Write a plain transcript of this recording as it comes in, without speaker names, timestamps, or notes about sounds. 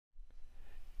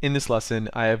In this lesson,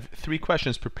 I have 3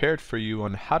 questions prepared for you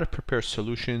on how to prepare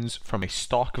solutions from a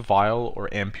stock vial or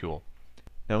ampule.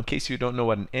 Now, in case you don't know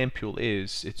what an ampule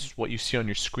is, it's what you see on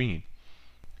your screen.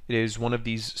 It is one of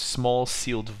these small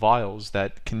sealed vials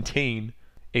that contain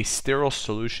a sterile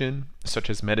solution such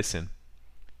as medicine.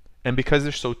 And because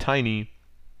they're so tiny,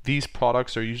 these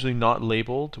products are usually not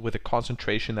labeled with a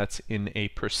concentration that's in a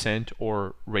percent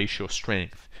or ratio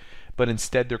strength, but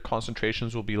instead their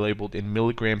concentrations will be labeled in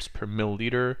milligrams per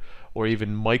milliliter or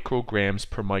even micrograms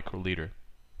per microliter.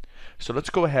 So let's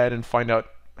go ahead and find out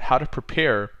how to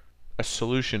prepare a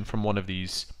solution from one of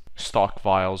these stock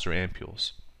vials or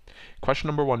ampules. Question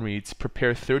number 1 reads,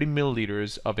 prepare 30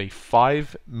 milliliters of a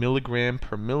 5 milligram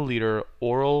per milliliter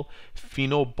oral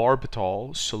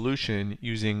phenobarbital solution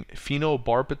using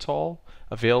phenobarbital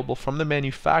available from the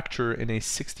manufacturer in a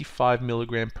 65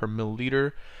 milligram per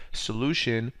milliliter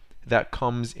solution that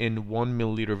comes in 1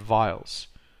 milliliter vials.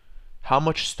 How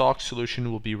much stock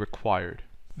solution will be required?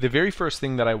 The very first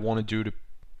thing that I want to do to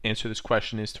answer this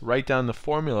question is to write down the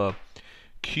formula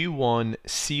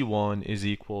Q1C1 is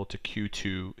equal to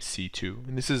Q2C2.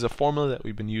 And this is a formula that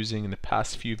we've been using in the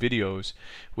past few videos,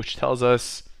 which tells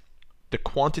us the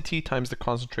quantity times the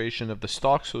concentration of the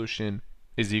stock solution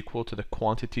is equal to the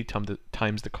quantity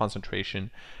times the concentration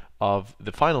of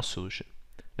the final solution.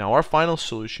 Now our final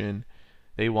solution,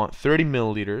 they want 30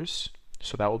 milliliters,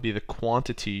 so that will be the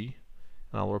quantity,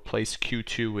 and I'll replace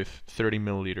Q2 with 30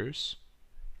 milliliters.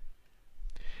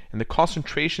 And the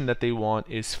concentration that they want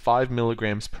is 5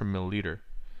 milligrams per milliliter.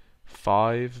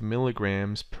 5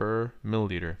 milligrams per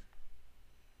milliliter.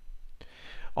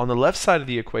 On the left side of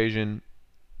the equation,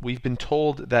 we've been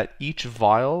told that each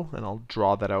vial, and I'll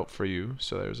draw that out for you,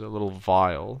 so there's a little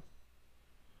vial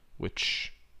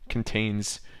which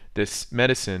contains this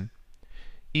medicine.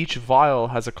 Each vial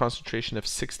has a concentration of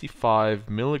 65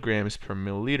 milligrams per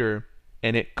milliliter,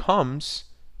 and it comes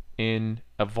in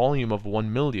a volume of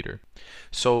 1 milliliter.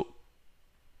 So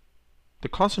the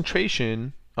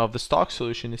concentration of the stock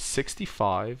solution is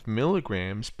 65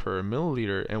 milligrams per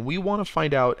milliliter, and we want to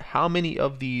find out how many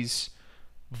of these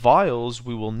vials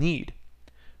we will need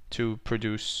to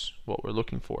produce what we're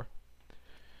looking for.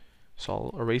 So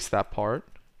I'll erase that part,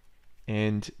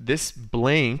 and this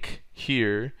blank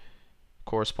here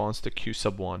corresponds to Q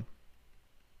sub 1.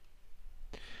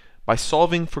 By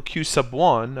solving for Q sub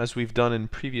 1, as we've done in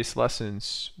previous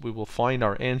lessons, we will find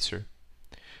our answer.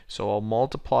 So I'll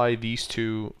multiply these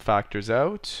two factors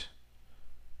out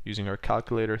using our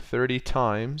calculator 30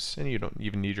 times, and you don't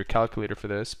even need your calculator for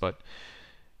this, but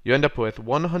you end up with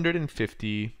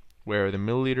 150, where the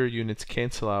milliliter units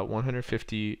cancel out,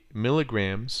 150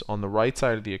 milligrams on the right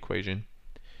side of the equation.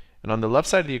 And on the left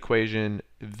side of the equation,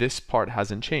 this part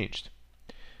hasn't changed.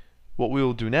 What we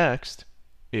will do next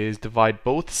is divide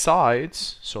both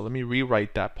sides. So let me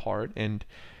rewrite that part, and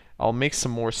I'll make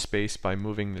some more space by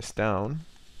moving this down.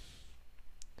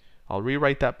 I'll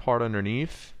rewrite that part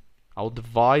underneath. I'll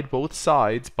divide both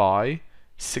sides by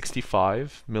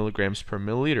 65 milligrams per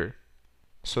milliliter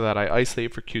so that I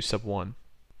isolate for Q sub 1.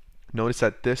 Notice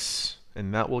that this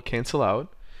and that will cancel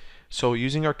out. So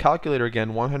using our calculator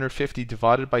again, 150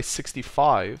 divided by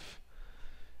 65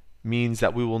 means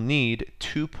that we will need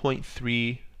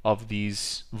 2.3 of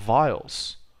these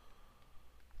vials.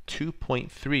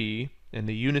 2.3, and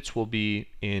the units will be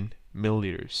in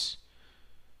milliliters,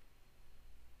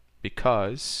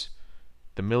 because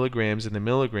the milligrams and the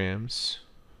milligrams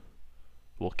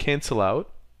will cancel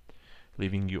out,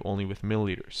 leaving you only with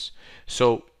milliliters.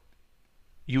 So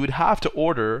you would have to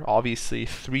order, obviously,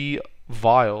 3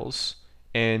 vials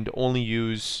and only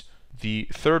use the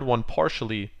third one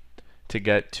partially to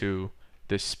get to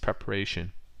this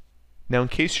preparation. Now, in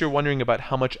case you're wondering about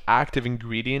how much active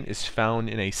ingredient is found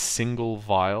in a single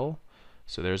vial,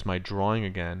 so there's my drawing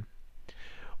again.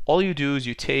 All you do is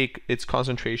you take its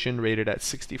concentration rated at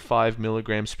 65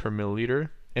 milligrams per milliliter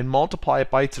and multiply it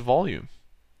by its volume.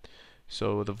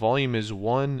 So the volume is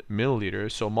 1 milliliter,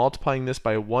 so multiplying this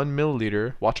by 1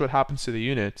 milliliter, watch what happens to the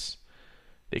units.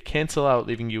 They cancel out,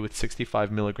 leaving you with 65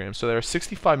 milligrams. So there are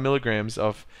 65 milligrams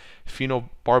of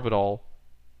phenobarbital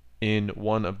in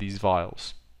one of these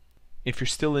vials. If you're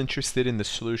still interested in the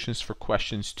solutions for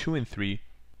questions 2 and 3,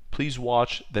 please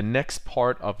watch the next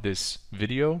part of this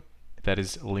video that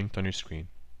is linked on your screen.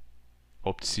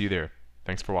 Hope to see you there.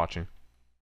 Thanks for watching.